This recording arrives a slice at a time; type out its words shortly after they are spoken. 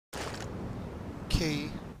Okay,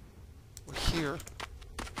 we're here.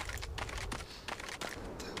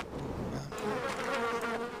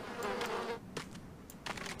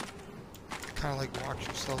 Kind of like watch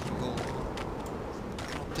yourself go.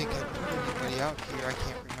 I don't think I put anybody out here. I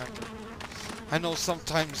can't remember. I know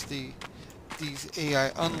sometimes these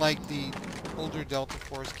AI, unlike the older Delta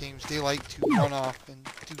Force games, they like to run off and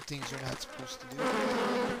do things they're not supposed to do.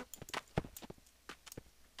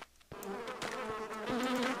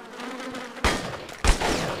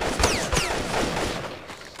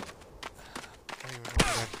 I don't even know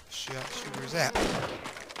where that shooter's at.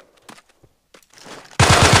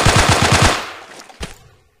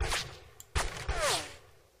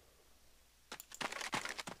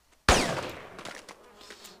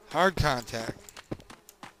 Hard contact.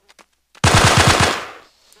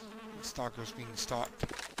 Stalker's being stalked.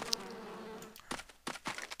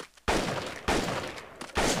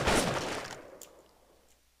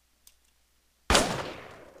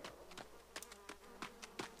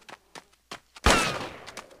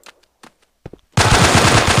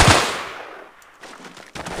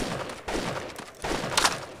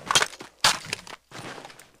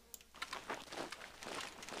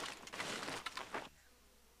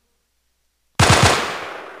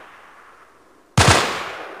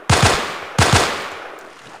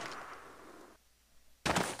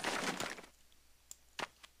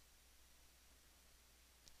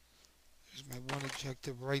 My one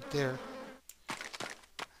objective right there.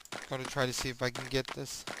 Gonna try to see if I can get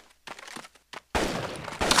this.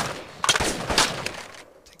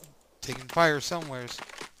 Taking fire somewheres.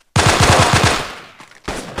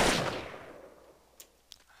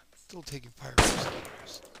 Still taking fire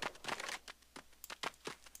somewheres.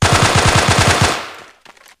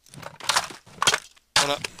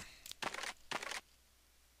 Hold up.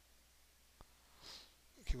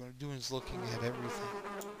 Okay, what I'm doing is looking at everything.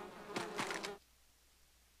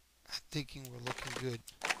 Thinking we're looking good.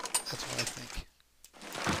 That's what I think.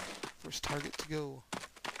 First target to go.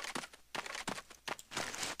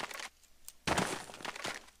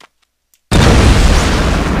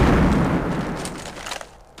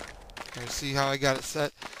 Okay, see how I got it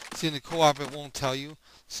set? See, in the co-op it won't tell you.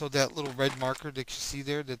 So that little red marker that you see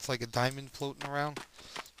there that's like a diamond floating around,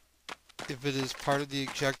 if it is part of the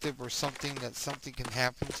objective or something that something can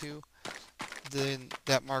happen to, then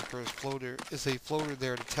that marker is a floater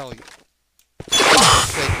there to tell you.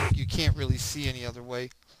 That you can't really see any other way.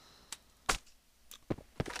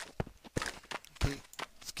 Okay,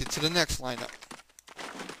 let's get to the next lineup.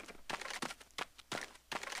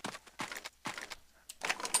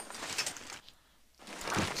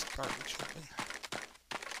 This garbage open.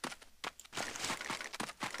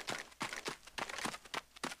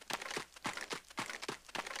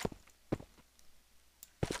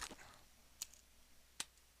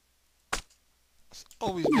 Let's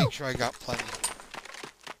always make sure I got plenty.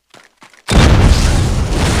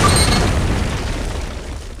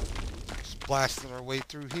 Blasted our way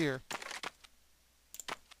through here.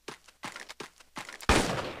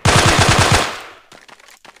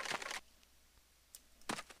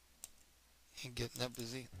 Ain't getting that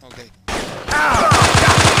busy. Okay.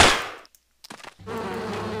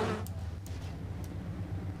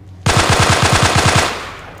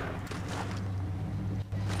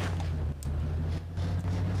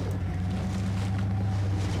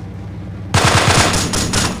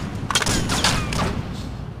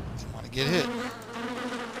 Didn't want to get hit.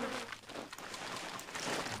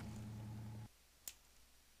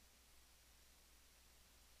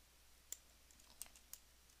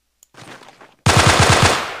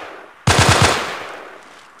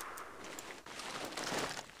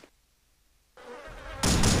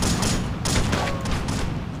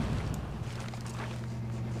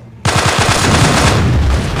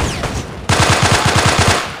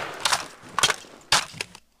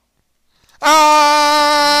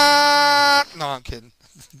 No, I'm kidding.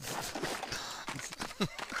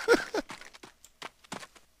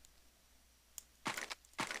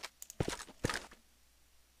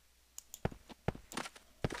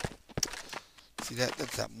 See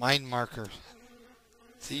that's that mine marker.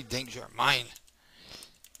 See, danger mine.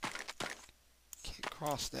 Can't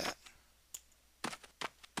cross that.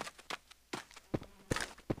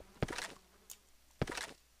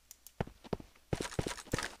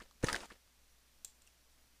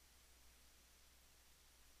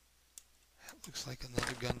 Looks like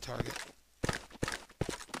another gun target.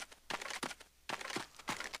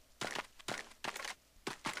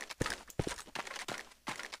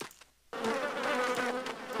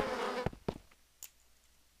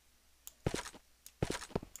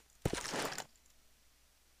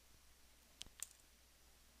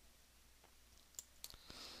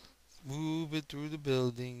 moving through the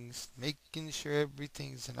buildings, making sure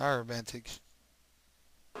everything's in our advantage.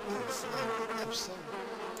 So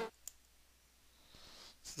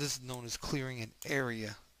this is known as clearing an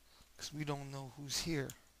area, because we don't know who's here.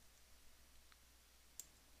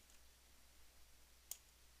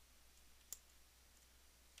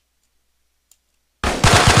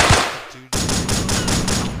 Dude.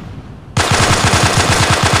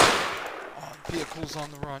 Oh, vehicles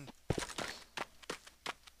on the run.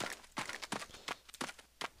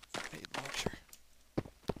 Grenade launcher.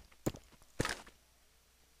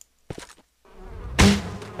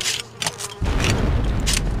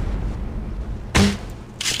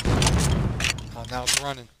 Oh, now it's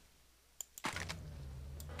running.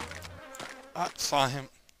 Ah, saw him.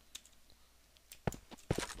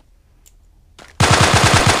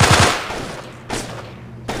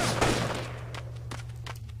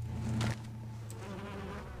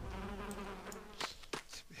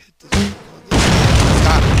 Hit this vehicle again.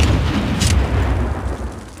 Got him.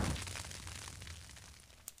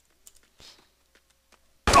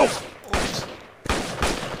 Oh! Oops.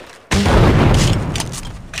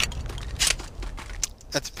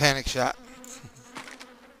 That's a panic shot.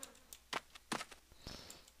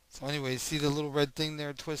 So anyway, see the little red thing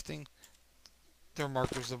there twisting? They're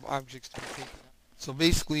markers of objects to be taken out. So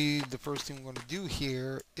basically, the first thing we're going to do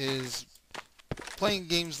here is playing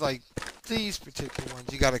games like these particular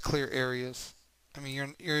ones. You got to clear areas. I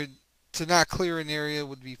mean, you're to not clear an area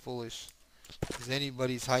would be foolish, because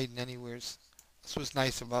anybody's hiding anywheres. That's what's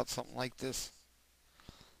nice about something like this.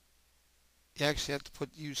 You actually have to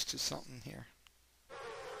put use to something here.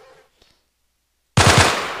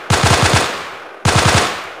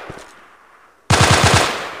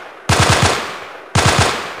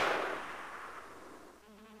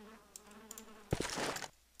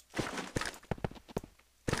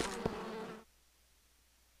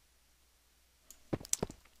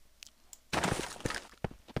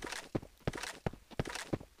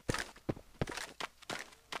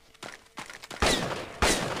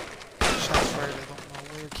 Shots fired, I don't know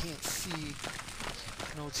where, can't see.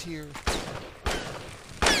 I know it's here.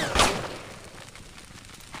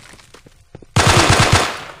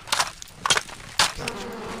 Gotcha.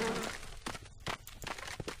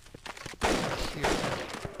 Here.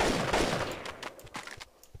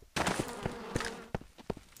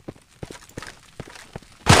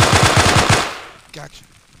 Gotcha.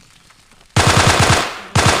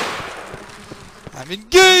 I'm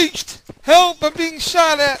engaged! Help! I'm being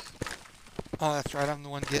shot at! Oh, that's right. I'm the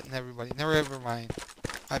one getting everybody. Never mind.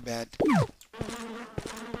 My bad.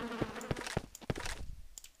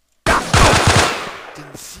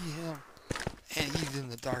 Didn't see him. And he's in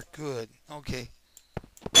the dark. Good. Okay.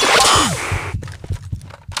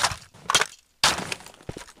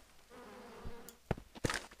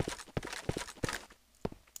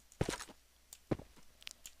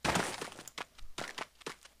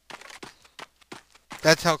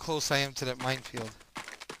 That's how close I am to that minefield.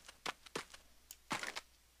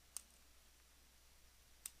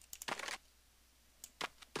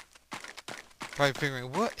 Probably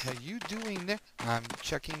figuring, what are you doing there? I'm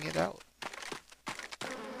checking it out.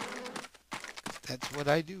 That's what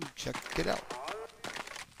I do. Check it out.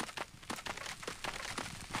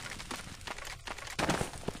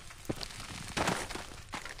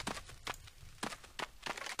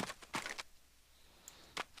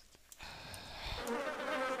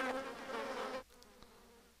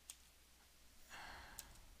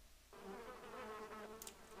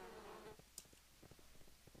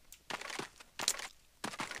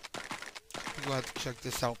 We'll have to check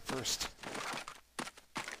this out first.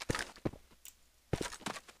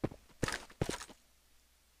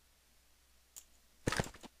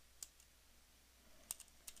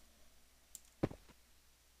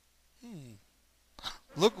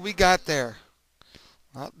 Look what we got there.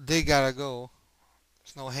 Well, they gotta go.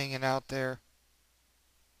 There's no hanging out there.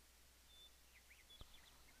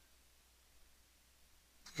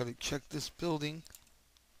 Gotta check this building.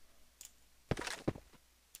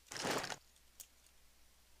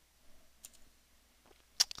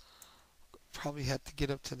 Probably have to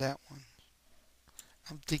get up to that one.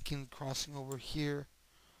 I'm thinking crossing over here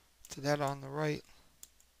to that on the right.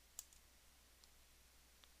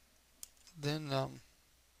 Then,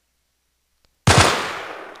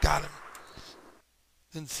 got him.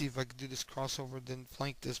 Then see if I can do this crossover, then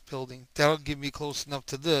flank this building. That'll get me close enough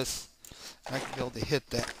to this, and I can be able to hit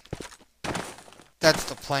that. That's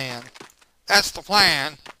the plan. That's the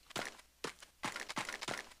plan!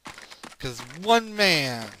 Because one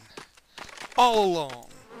man, all alone,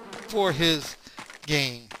 for his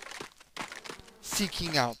game,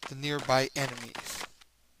 seeking out the nearby enemies.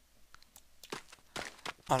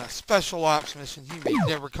 on a special ops mission he may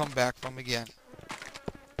never come back from again.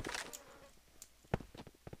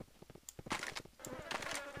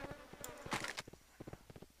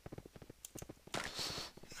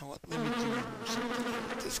 You know what? Let me do something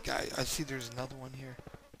with this guy. I see there's another one here.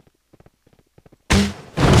 I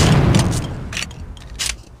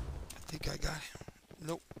think I got him.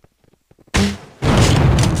 Nope.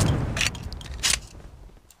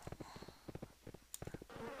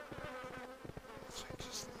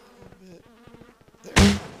 Just a little bit. There.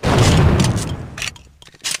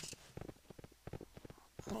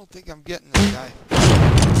 I don't think I'm getting this guy. I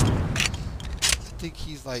think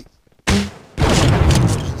he's like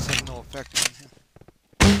explosions have no effect on him.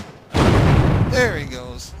 There he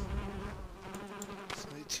goes. That's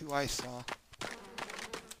only two I saw.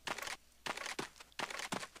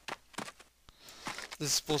 This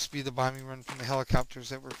is supposed to be the bombing run from the helicopters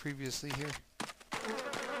that were previously here.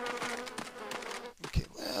 Okay,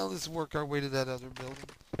 well, let's work our way to that other building.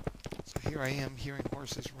 So here I am hearing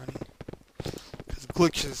horses running. Because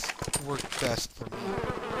glitches work best for me.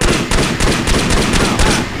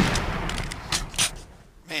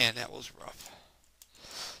 Man, that was rough.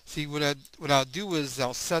 See, what I'll do is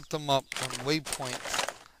I'll set them up on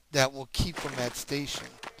waypoints that will keep them at station.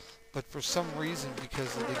 But for some reason,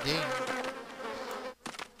 because of the game,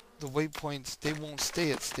 the waypoints, they won't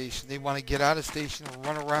stay at station. They want to get out of station and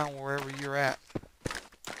run around wherever you're at.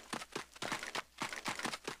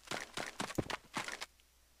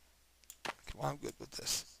 Okay, well, I'm good with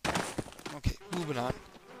this. Okay, moving on.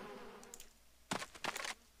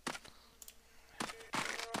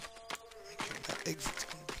 Make sure that exit's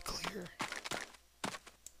going to be clear.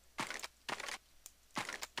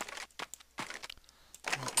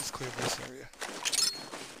 Well, let's clear this area.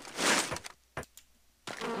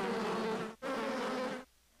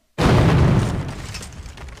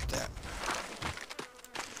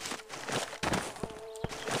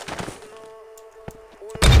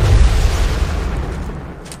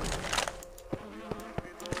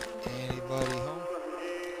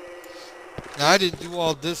 Now, I didn't do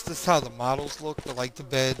all this. This is how the models look, but like the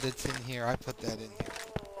bed that's in here, I put that in here.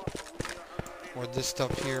 Or this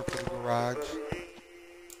stuff here for the garage.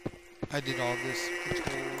 I did all this, the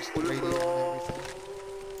tools, the radio and everything.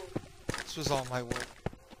 This was all my work.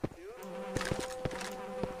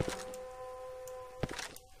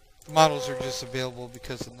 The models are just available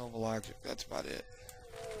because of Nova Logic. That's about it.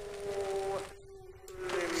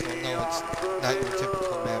 So no, it's not your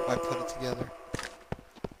typical map. I put it together.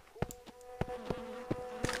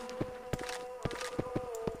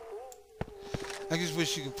 I just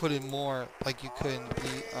wish you could put in more like you could in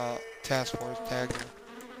the Task Force tag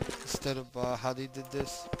instead of how they did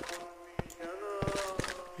this.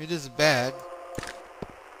 It isn't bad,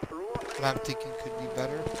 but I'm thinking could be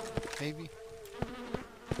better, maybe.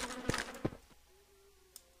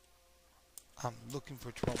 I'm looking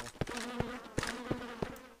for trouble.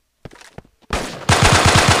 I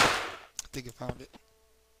think I found it.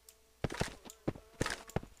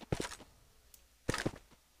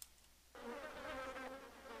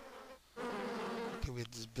 Okay, we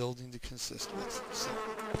have this building to consist with, so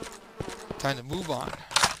time to move on.